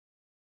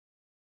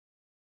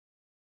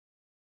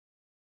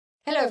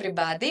Hello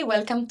everybody,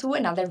 welcome to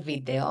another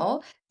video.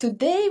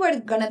 Today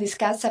we're gonna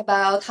discuss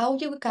about how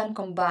you can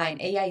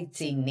combine AI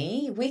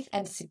Genie with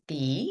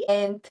MCP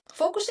and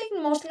focusing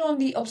mostly on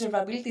the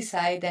observability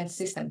side and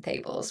system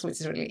tables, which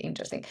is really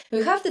interesting.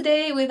 We have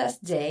today with us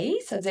Jay.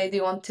 So Jay, do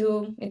you want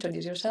to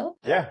introduce yourself?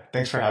 Yeah,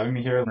 thanks for having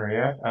me here,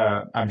 Maria.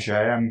 I'm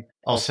Jai. I'm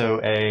also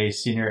a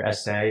senior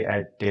SA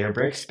at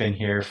Databricks. Been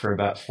here for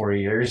about 4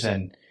 years,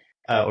 and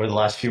over the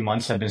last few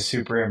months, I've been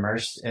super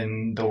immersed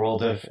in the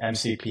world of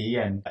MCP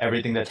and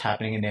everything that's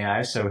happening in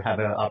AI. So have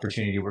an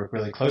opportunity to work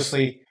really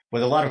closely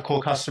with a lot of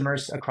cool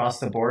customers across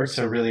the board.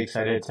 So really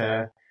excited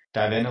to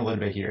dive in a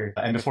little bit here.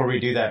 And before we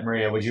do that,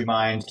 Maria, would you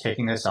mind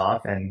kicking this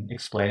off and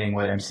explaining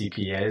what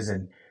MCP is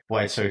and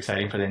why it's so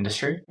exciting for the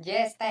industry?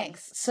 Yes,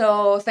 thanks.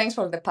 So thanks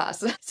for the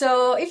pass.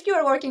 So if you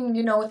are working,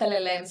 with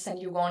LLMs and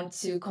you want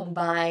to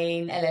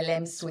combine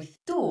LLMs with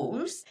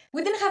tools,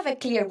 we didn't have a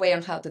clear way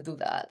on how to do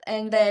that.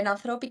 And then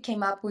Anthropic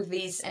came up with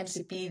this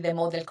MCP, the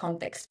Model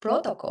Context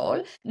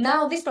Protocol.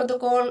 Now this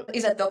protocol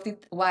is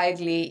adopted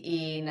widely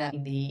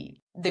in the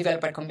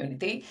developer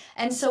community.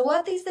 And so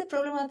what is the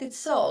problem that it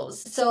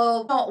solves?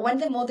 So when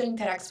the model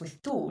interacts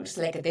with tools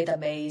like a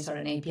database or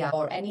an API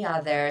or any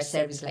other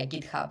service like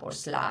GitHub or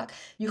Slack,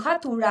 you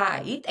had to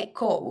write a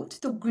code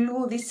to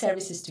glue these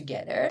services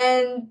together.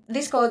 And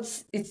this code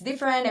it's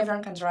different.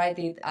 Everyone can write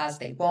it as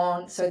they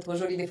want. So it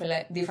was really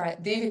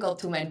difficult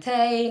to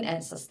maintain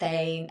and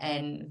sustain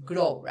and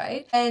grow,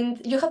 right? And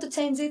you had to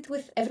change it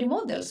with every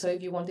model. So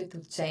if you wanted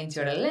to change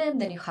your LLM,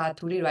 then you had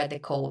to rewrite the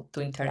code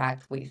to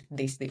interact with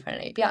these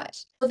different APIs.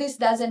 So this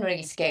doesn't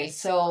really scale.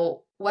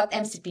 So what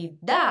MCP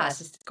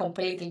does is it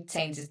completely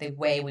changes the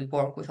way we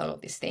work with all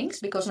of these things,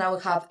 because now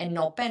we have an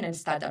open and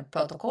standard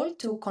protocol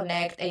to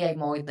connect AI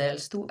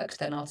models to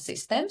external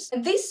systems.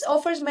 And this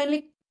offers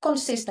mainly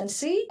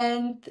consistency,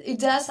 and it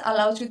just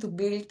allows you to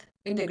build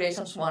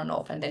integrations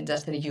one-off and then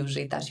just reuse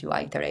it as you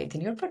iterate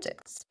in your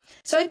projects.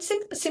 So it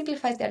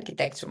simplifies the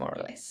architecture more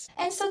or less.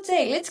 And so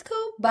Jay, let's go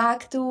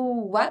back to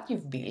what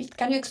you've built.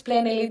 Can you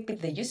explain a little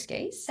bit the use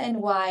case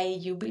and why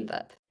you built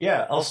that?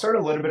 Yeah, I'll start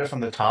a little bit from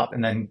the top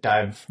and then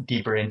dive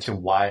deeper into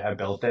why I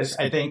built this.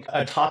 I think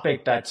a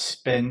topic that's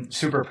been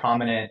super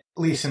prominent,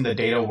 at least in the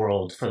data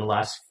world for the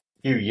last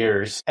few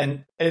years,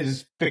 and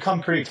has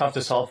become pretty tough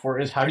to solve for,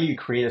 is how do you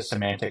create a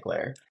semantic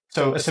layer?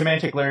 So a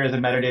semantic layer is a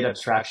metadata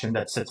abstraction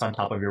that sits on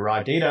top of your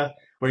raw data,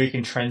 where you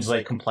can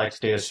translate complex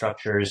data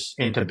structures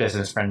into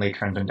business-friendly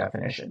terms and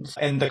definitions.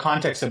 In the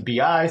context of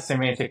BI,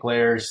 semantic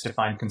layers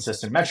define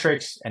consistent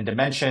metrics and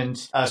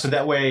dimensions, so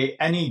that way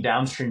any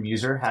downstream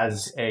user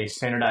has a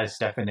standardized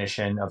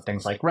definition of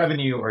things like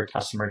revenue or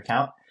customer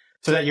count,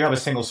 so that you have a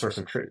single source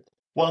of truth.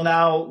 Well,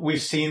 now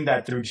we've seen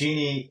that through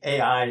Genie,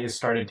 AI is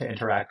starting to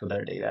interact with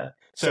our data.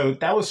 So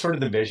that was sort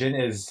of the vision,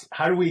 is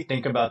how do we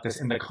think about this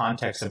in the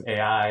context of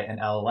AI and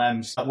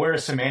LLMs, where a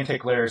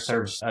semantic layer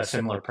serves a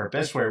similar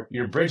purpose, where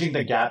you're bridging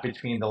the gap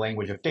between the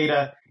language of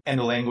data and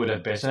the language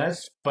of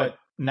business. But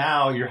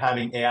now you're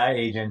having AI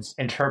agents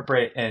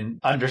interpret and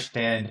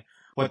understand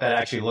what that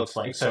actually looks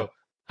like. So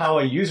how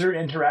a user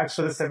interacts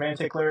with a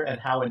semantic layer and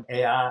how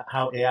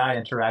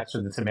AI interacts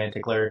with the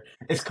semantic layer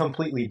is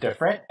completely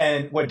different.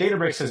 And what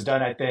Databricks has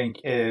done, I think,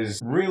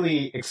 is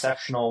really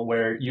exceptional,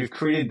 where you've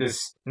created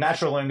this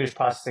natural language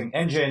processing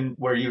engine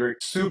where you're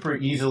super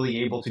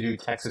easily able to do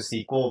text to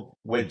SQL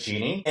with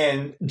Genie.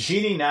 And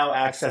Genie now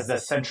acts as the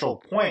central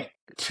point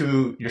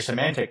to your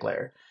semantic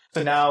layer.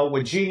 So now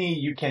with Genie,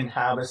 you can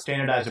have a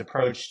standardized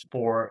approach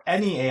for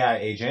any AI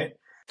agent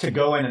to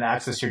go in and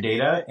access your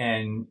data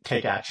and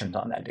take actions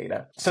on that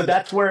data. So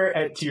that's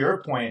where, to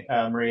your point,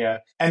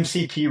 Maria,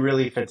 MCP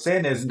really fits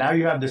in, is now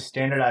you have this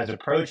standardized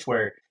approach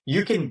where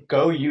you can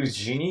go use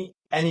Genie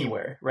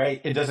anywhere, right?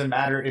 It doesn't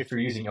matter if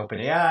you're using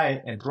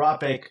OpenAI,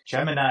 Anthropic,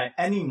 Gemini,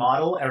 any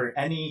model or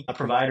any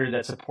provider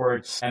that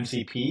supports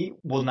MCP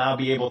will now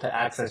be able to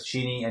access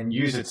Genie and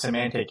use its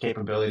semantic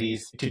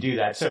capabilities to do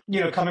that. So,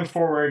 coming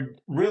forward,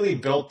 really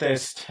built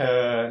this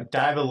to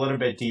dive a little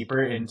bit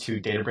deeper into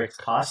Databricks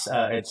costs.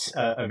 It's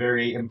a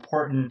very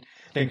important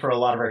thing for a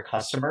lot of our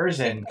customers,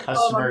 and Common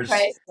customers.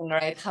 question,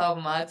 right? How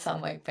much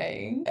am I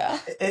paying? Yeah.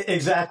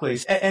 Exactly.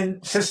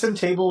 And system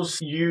tables,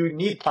 you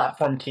need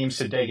platform teams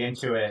to dig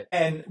into it.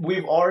 And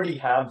we've already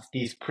have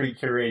these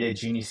pre-curated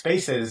Genie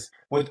spaces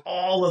with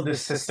all of the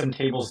system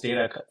tables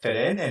data fit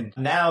in. And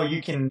now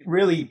you can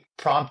really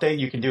prompt it.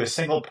 You can do a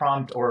single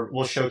prompt, or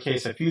we'll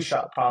showcase a few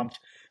shot prompt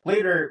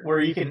later where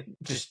you can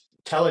just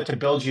tell it to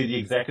build you the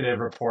executive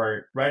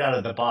report right out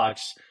of the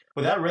box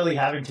without really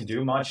having to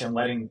do much and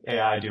letting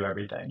AI do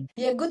everything.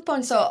 Yeah, good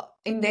point. So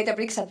in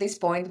Databricks at this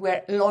point,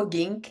 we're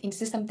logging in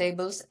system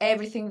tables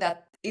everything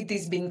that it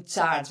is being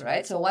charged,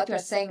 right? So what we are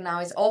saying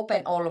now is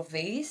open all of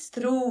these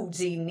through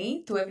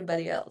Genie to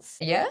everybody else.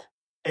 Yeah?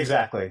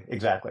 Exactly.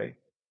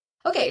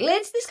 Okay,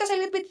 let's discuss a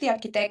little bit the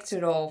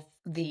architecture of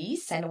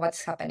these and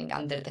what's happening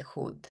under the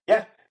hood.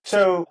 Yeah.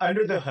 So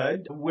under the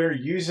hood,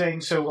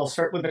 so we'll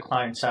start with the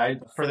client side.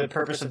 For the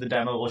purpose of the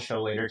demo we'll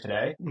show later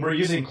today, we're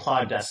using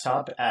Claude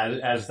Desktop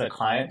as the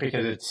client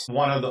because it's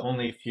one of the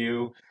only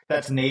few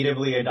that's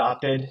natively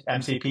adopted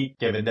MCP,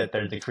 given that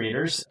they're the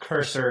creators.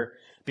 Cursor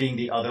being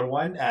the other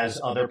one as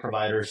other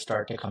providers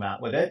start to come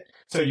out with it.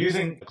 So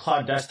using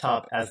Claude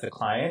Desktop as the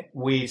client,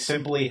 we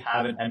simply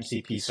have an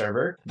MCP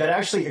server that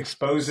actually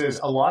exposes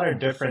a lot of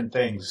different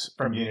things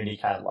from Unity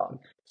Catalog.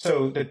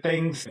 So the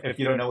things, if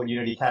you don't know what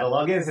Unity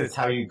Catalog is, it's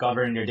how you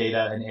govern your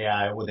data and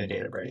AI within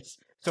Databricks.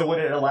 So what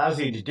it allows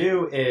you to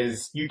do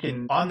is you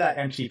can, on that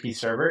MCP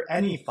server,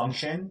 any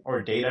function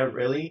or data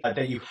really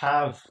that you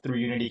have through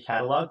Unity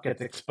Catalog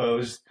gets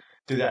exposed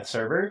through that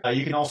server.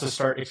 You can also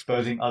start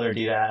exposing other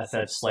data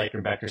assets like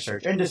your vector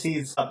search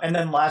indices. And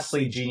then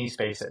lastly, Genie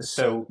spaces.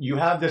 So you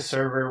have this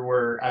server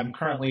where I'm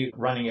currently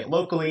running it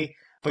locally,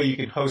 but you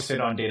can host it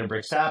on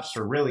Databricks apps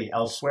or really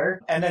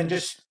elsewhere. And then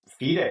just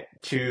feed it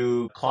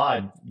to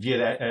Claude via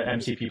that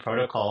MCP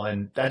protocol.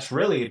 And that's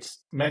really, it's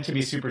meant to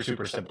be super,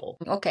 super simple.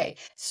 Okay.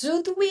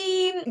 Should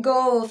we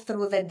go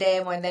through the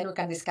demo and then we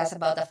can discuss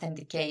about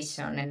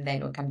authentication and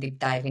then we can deep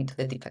dive into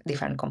the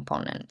different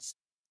components?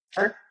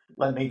 Sure.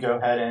 Let me go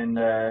ahead and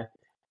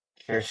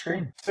share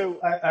screen. So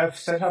I've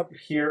set up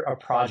here a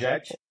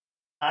project.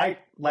 I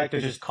like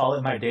to just call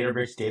it my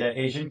Databricks data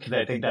agent because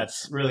I think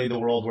that's really the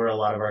world where a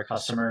lot of our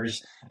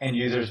customers and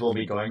users will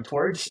be going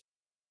towards.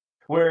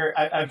 Where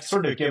I've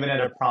sort of given it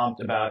a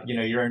prompt about,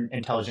 you're an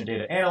intelligent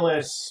data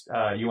analyst,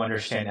 you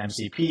understand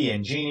MCP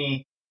and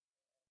Genie,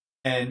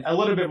 and a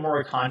little bit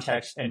more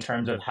context in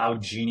terms of how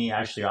Genie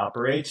actually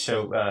operates.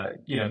 So,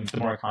 the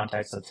more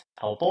context that's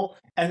helpful.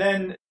 And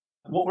then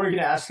what we're going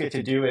to ask it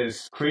to do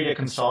is create a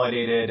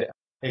consolidated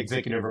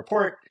executive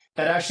report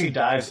that actually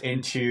dives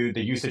into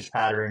the usage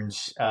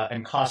patterns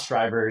and cost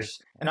drivers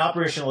and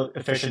operational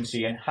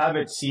efficiency and have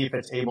it see if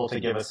it's able to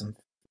give us some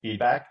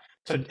feedback.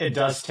 So it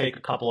does take a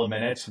couple of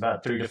minutes,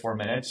 about 3 to 4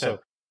 minutes. So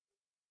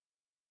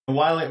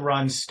while it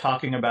runs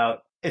talking about,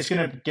 it's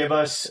going to give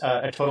us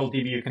a total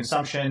DBU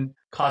consumption,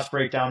 cost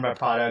breakdown by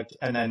product,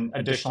 and then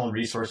additional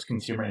resource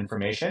consumer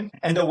information.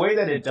 And the way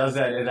that it does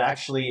that is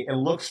actually, it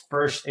looks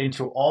first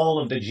into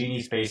all of the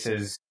Genie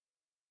spaces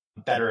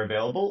that are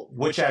available,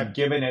 which I've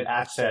given it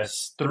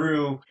access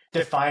through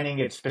defining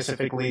it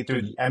specifically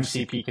through the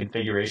MCP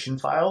configuration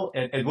file,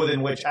 and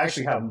within which I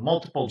actually have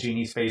multiple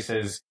Genie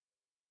spaces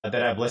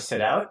that I've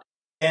listed out.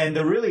 And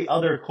the really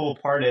other cool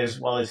part is,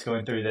 while it's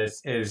going through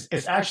this, is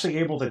it's actually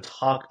able to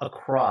talk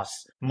across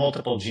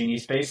multiple Genie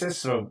spaces.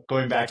 So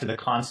going back to the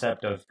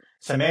concept of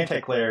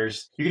semantic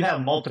layers, you can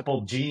have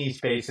multiple Genie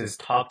spaces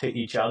talk to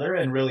each other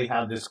and really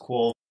have this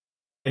cool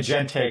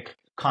agentic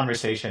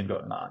conversation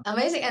going on.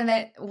 Amazing. And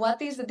then what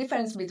is the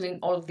difference between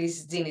all of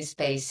these Genie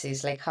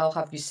spaces? Like, how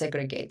have you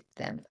segregated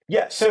them?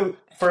 Yeah, so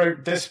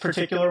for this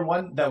particular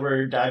one that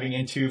we're diving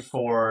into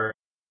for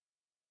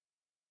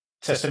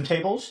system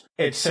tables,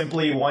 it's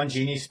simply one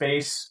Genie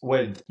space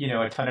with,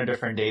 a ton of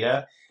different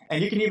data.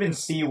 And you can even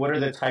see what are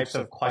the types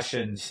of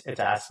questions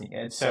it's asking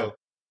it. So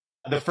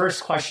the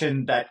first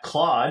question that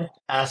Claude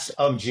asks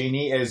of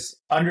Genie is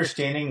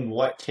understanding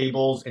what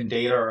tables and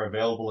data are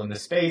available in the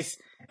space.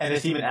 And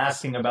it's even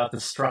asking about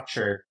the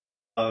structure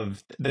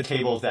of the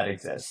tables that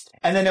exist.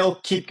 And then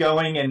it'll keep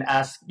going and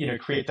ask,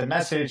 create the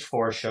message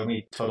for show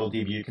me total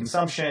DBU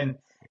consumption.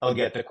 It'll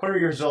get the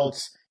query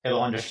results.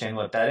 It'll understand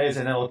what that is.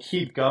 And it'll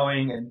keep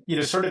going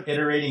and, sort of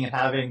iterating and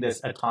having this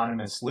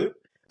autonomous loop.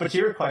 But to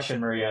your question,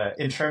 Maria,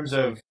 in terms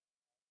of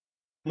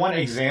one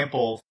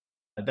example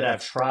that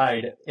I've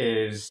tried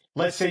is,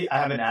 let's say I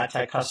have an ad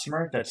tech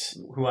customer that's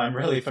who I'm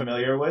really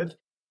familiar with.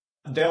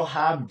 They'll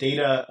have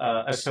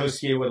data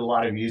associated with a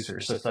lot of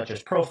users, so such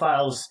as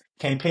profiles,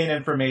 campaign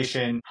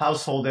information,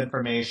 household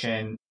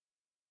information,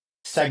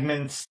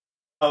 segments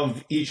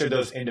of each of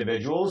those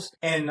individuals.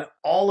 And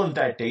all of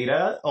that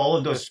data, all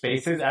of those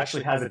spaces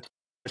actually has a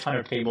ton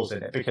of tables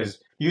in it because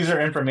user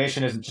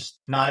information is just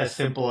not as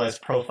simple as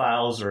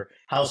profiles, or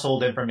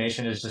household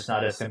information is just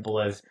not as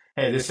simple as,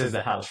 hey, this is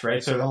the house,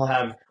 right? So they'll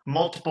have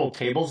multiple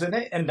tables in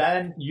it. And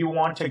then you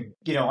want to,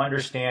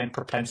 understand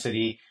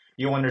propensity.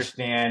 You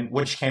understand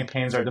which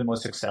campaigns are the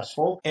most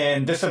successful.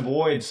 And this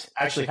avoids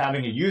actually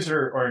having a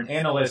user or an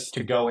analyst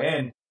to go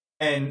in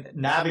and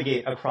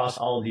navigate across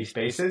all of these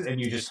spaces.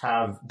 And you just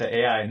have the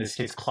AI, in this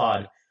case,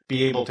 Claude,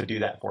 be able to do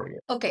that for you.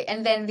 Okay,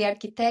 and then the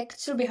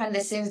architecture behind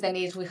the scenes then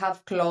is we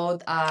have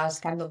Claude as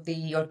kind of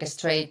the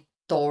orchestrator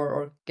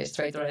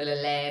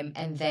LLM,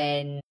 and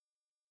then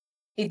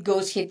it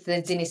goes, hits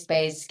the Genie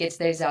space, gets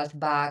the result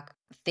back,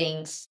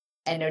 thinks,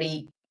 and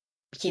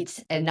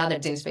hits another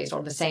Genie space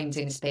or the same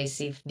Genie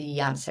space if the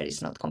answer is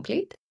not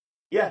complete.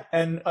 Yeah,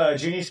 and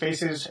Genie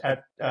spaces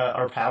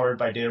are powered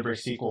by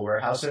Databricks SQL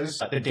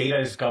warehouses. The data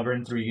is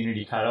governed through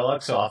Unity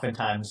Catalog, so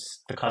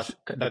oftentimes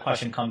the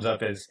question comes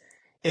up is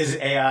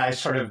AI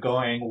sort of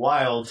going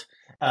wild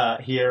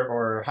here,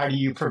 or how do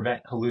you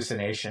prevent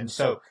hallucination?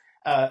 So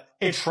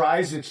it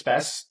tries its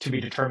best to be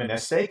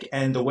deterministic,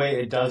 and the way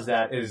it does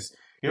that is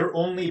you're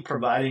only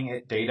providing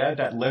it data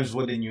that lives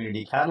within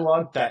Unity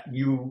Catalog that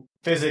you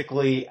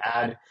physically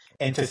add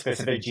into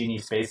specific Genie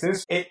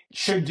spaces. It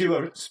should do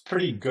a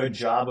pretty good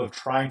job of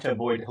trying to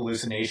avoid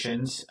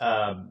hallucinations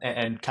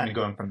and kind of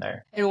going from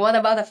there. And what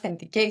about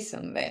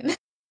authentication then?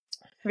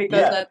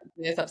 Because that's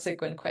the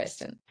subsequent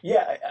question.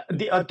 Yeah,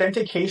 the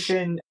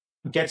authentication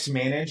gets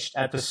managed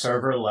at the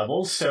server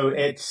level. So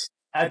it's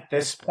at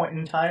this point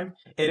in time,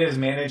 it is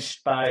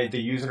managed by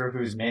the user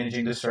who's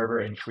managing the server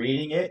and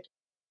creating it.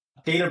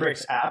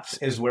 Databricks apps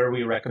is where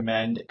we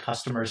recommend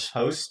customers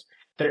host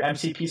their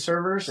MCP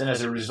servers. And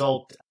as a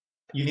result,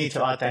 you need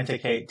to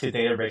authenticate to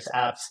Databricks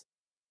apps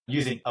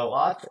using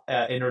OAuth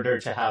in order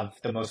to have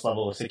the most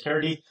level of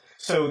security.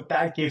 So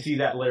that gives you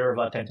that layer of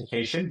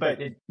authentication, but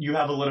you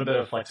have a little bit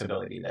of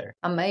flexibility there.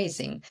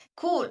 Amazing.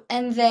 Cool.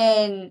 And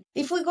then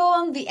if we go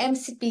on the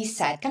MCP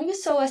side, can you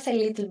show us a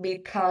little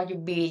bit how you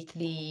built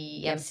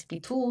the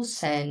MCP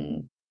tools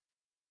and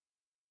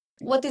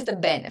what is the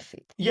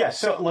benefit? Yeah,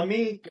 so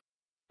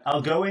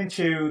I'll go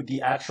into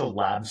the actual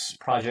labs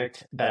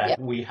project that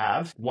we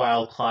have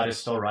while Claude is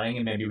still running,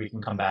 and maybe we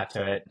can come back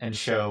to it and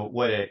show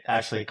what it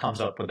actually comes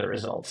up with the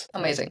results.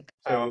 Amazing.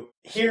 So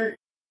here,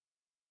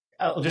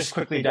 I'll just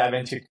quickly dive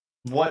into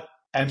what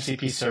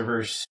MCP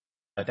servers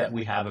that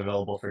we have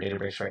available for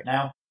Databricks right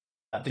now.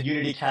 The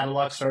Unity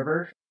Catalog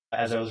server,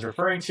 as I was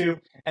referring to,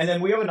 and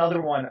then we have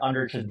another one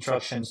under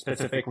construction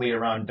specifically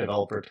around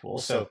developer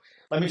tools. So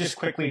let me just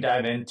quickly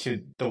dive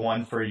into the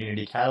one for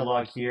Unity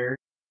Catalog here,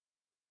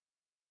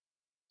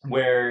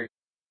 where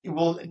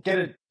we'll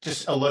get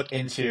just a look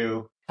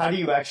into how do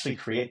you actually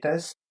create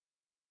this.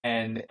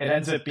 And it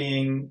ends up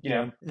being,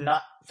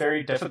 not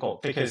very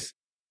difficult because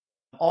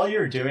all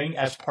you're doing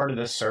as part of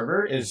the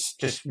server is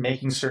just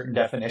making certain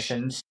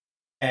definitions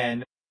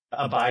and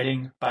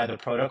abiding by the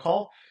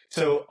protocol.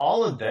 So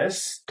all of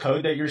this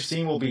code that you're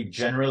seeing will be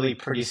generally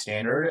pretty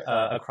standard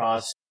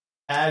across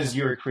as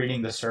you're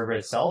creating the server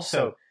itself.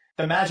 So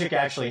the magic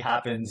actually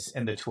happens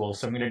in the tool.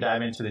 So I'm going to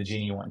dive into the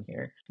Genie one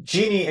here.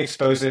 Genie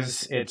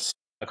exposes its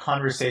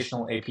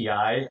conversational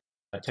API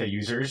to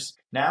users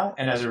now.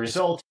 And as a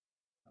result,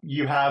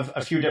 you have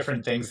a few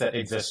different things that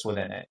exist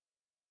within it.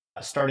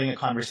 Starting a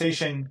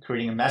conversation,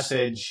 creating a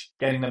message,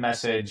 getting the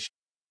message,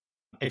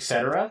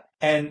 etc.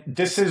 And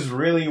this is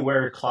really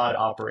where Claude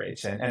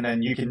operates. And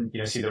then you can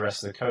see the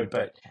rest of the code.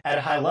 But at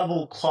a high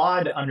level,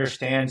 Claude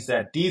understands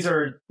that these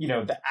are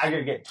the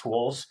aggregate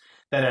tools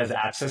that it has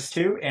access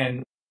to.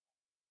 And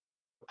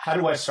how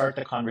do I start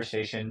the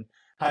conversation?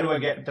 How do I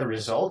get the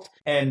result?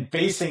 And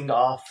basing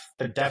off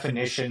the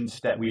definitions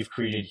that we've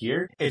created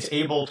here, it's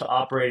able to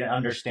operate and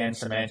understand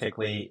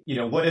semantically,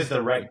 what is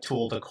the right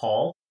tool to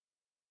call.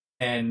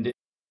 And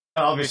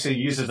obviously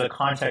uses the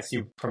context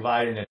you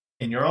provide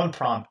in your own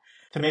prompt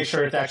to make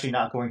sure it's actually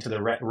not going to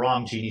the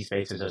wrong Genie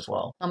spaces as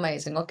well.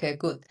 Amazing. Okay,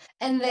 good.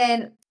 And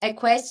then a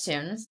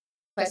question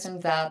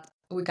that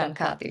we can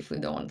cut if we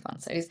don't want to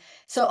answer is,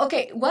 so,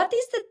 okay, what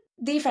is the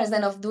difference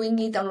then of doing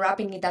it,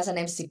 unwrapping it as an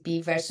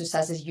MCP versus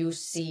as a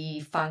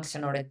UC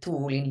function or a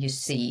tool in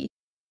UC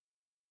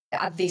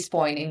at this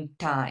point in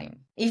time?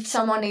 If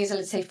someone is,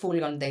 let's say,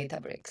 fully on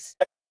Databricks.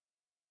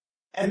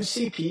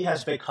 MCP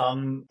has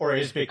become or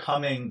is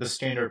becoming the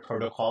standard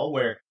protocol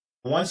where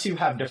once you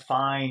have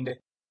defined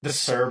the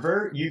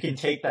server, you can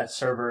take that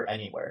server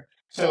anywhere.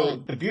 So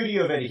the beauty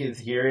of it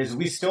here is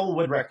we still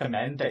would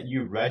recommend that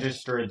you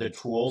register the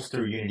tools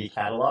through Unity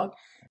Catalog.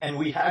 And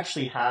we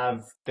actually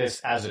have this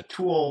as a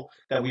tool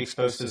that we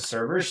expose to the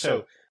server.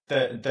 So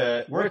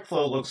the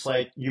workflow looks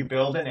like you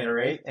build and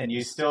iterate and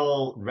you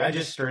still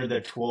register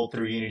the tool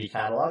through Unity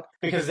Catalog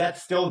because that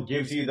still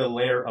gives you the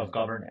layer of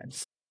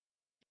governance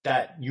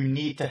that you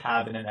need to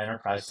have in an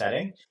enterprise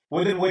setting,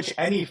 within which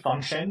any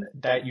function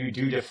that you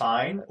do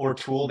define or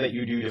tool that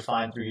you do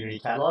define through Unity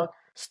Catalog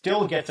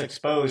still gets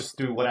exposed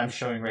through what I'm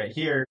showing right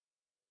here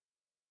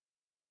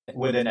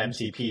within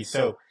MCP.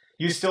 So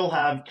you still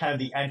have kind of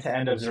the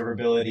end-to-end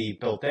observability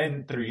built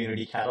in through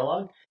Unity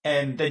Catalog,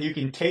 and then you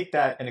can take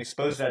that and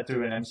expose that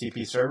through an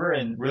MCP server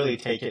and really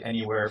take it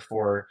anywhere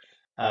for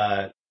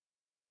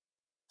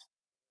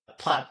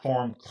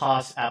platform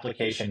class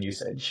application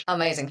usage.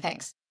 Amazing,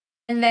 thanks.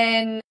 And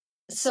then,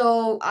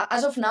 so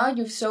as of now,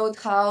 you've showed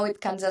how it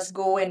can just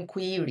go and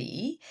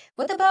query.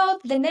 What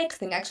about the next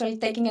thing, actually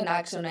taking an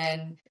action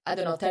and, I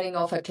don't know, turning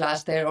off a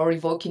cluster or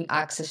revoking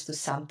access to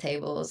some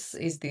tables?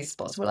 Is this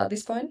possible at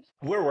this point?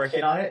 We're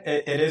working on it.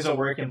 It is a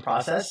work in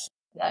process.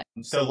 Yeah.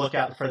 So look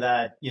out for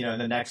that, in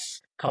the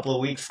next couple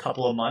of weeks,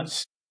 couple of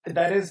months.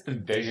 That is the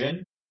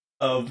vision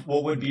of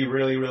what would be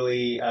really,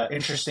 really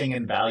interesting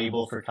and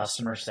valuable for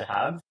customers to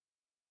have.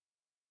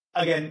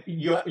 Again,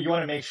 you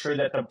want to make sure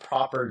that the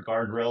proper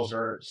guardrails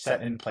are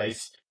set in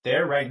place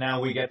there. Right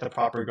now, we get the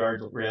proper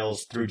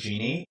guardrails through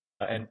Genie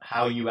and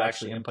how you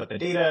actually input the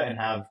data and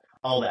have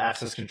all the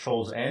access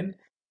controls in.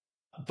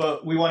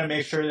 But we want to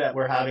make sure that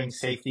we're having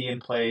safety in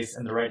place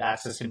and the right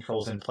access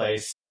controls in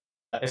place,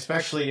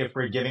 especially if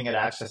we're giving it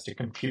access to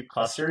compute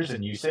clusters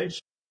and usage.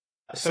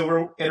 So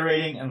we're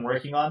iterating and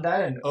working on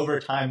that. And over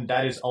time,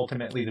 that is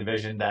ultimately the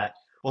vision that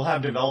we'll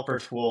have developer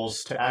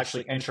tools to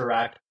actually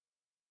interact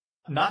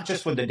not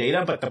just with the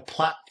data, but the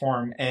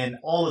platform and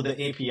all of the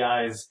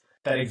APIs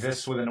that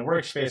exist within a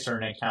workspace or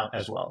an account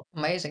as well.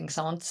 Amazing.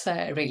 Sounds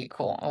really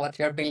cool what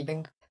you're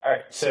building. All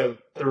right. So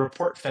the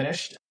report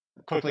finished.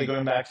 Quickly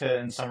going back to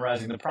and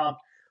summarizing the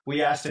prompt,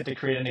 we asked it to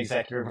create an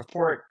executive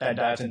report that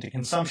dives into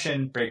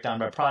consumption, breakdown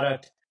by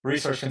product,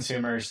 resource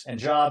consumers, and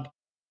job.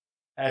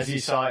 As you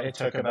saw, it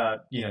took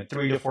about, 3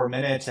 to 4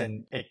 minutes,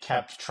 and it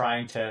kept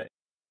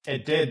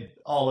it did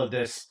all of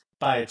this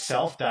by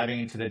itself, diving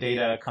into the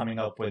data, coming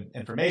up with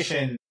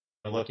information,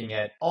 looking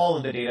at all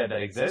of the data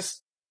that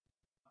exists.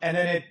 And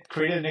then it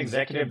created an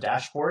executive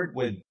dashboard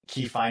with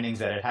key findings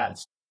that it had.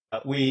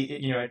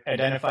 We,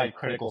 identified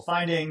critical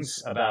findings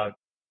about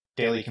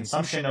daily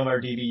consumption of our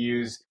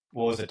DBUs,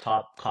 what was the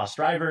top cost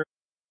driver,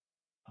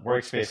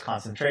 workspace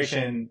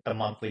concentration, the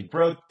monthly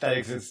growth that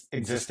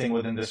existing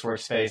within this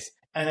workspace.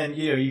 And then,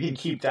 you can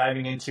keep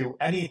diving into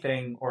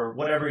anything or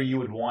whatever you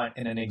would want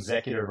in an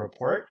executive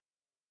report.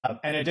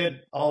 And it did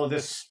all of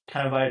this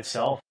kind of by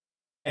itself.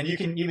 And you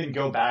can even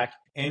go back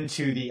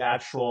into the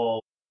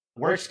actual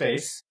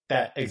workspace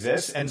that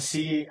exists and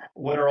see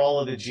what are all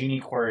of the Genie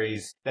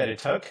queries that it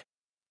took.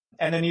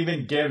 And then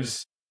even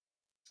gives,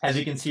 as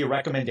you can see,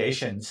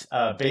 recommendations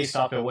based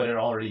off of what it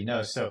already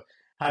knows. So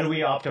how do we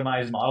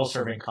optimize model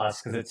serving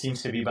costs? Because it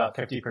seems to be about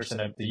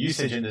 50% of the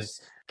usage in this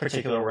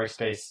particular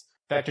workspace,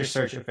 vector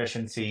search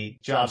efficiency,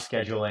 job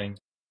scheduling,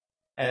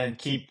 and then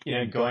keep,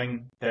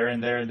 going there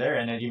and there and there,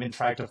 and then even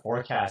try to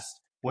forecast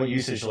what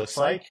usage looks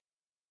like,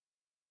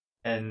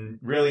 and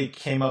really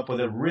came up with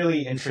a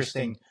really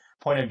interesting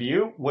point of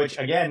view, which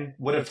again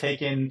would have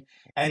taken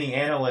any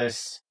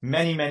analyst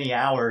many, many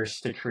hours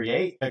to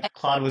create. But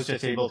Claude was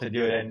just able to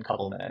do it in a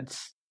couple of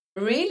minutes.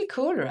 Really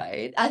cool,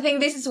 right? I think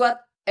this is what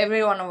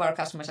every one of our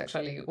customers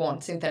actually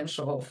wants in terms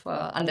of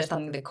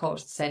understanding the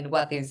costs and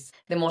what is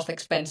the most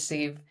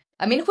expensive.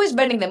 I mean, who is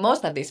burning the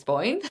most at this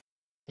point?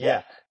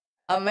 Yeah.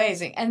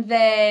 Amazing. And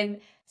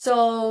then,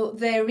 so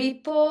the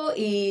repo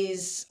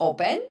is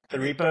open. The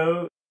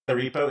repo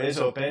is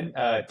open.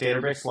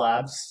 Databricks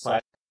Labs /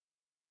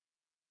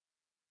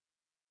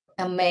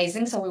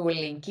 Amazing. So we will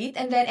link it.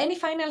 And then any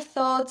final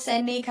thoughts,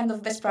 any kind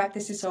of best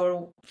practices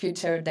or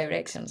future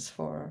directions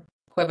for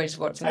whoever is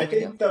watching the I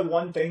video? think the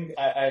one thing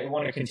I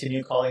want to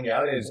continue calling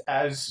out is,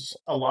 as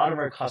a lot of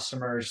our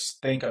customers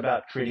think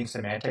about creating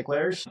semantic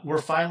layers, we're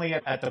finally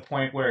at the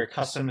point where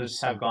customers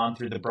have gone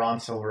through the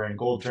bronze, silver, and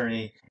gold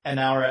journey, and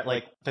now we're at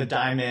like the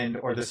diamond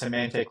or the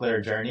semantic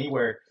layer journey,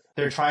 where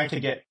they're trying to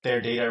get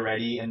their data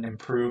ready and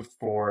improved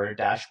for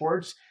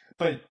dashboards.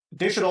 But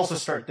they should also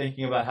start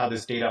thinking about how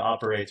this data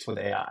operates with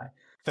AI.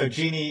 So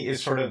Genie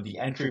is sort of the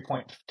entry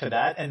point to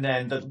that. And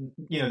then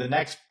the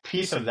next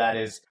piece of that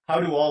is, how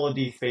do all of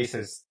these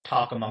spaces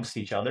talk amongst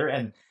each other?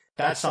 And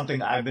that's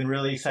something I've been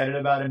really excited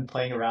about and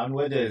playing around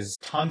with, is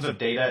tons of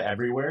data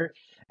everywhere.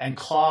 And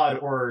Claude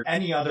or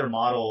any other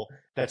model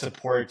that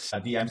supports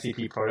the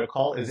MCP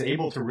protocol is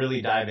able to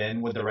really dive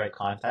in with the right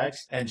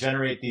context and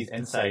generate these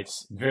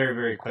insights very,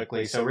 very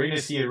quickly. So we're going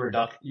to see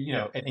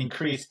an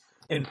increase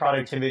in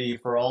productivity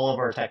for all of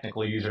our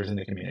technical users in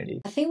the community.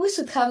 I think we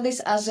should have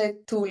this as a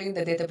tool in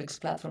the Databricks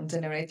platform,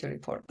 generate a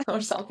report or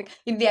something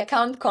in the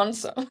account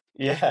console.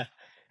 Yeah,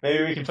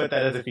 maybe we can put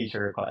that as a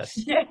feature request.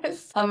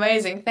 Yes.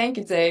 Amazing. Thank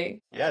you,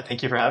 Jay. Yeah,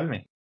 thank you for having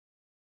me.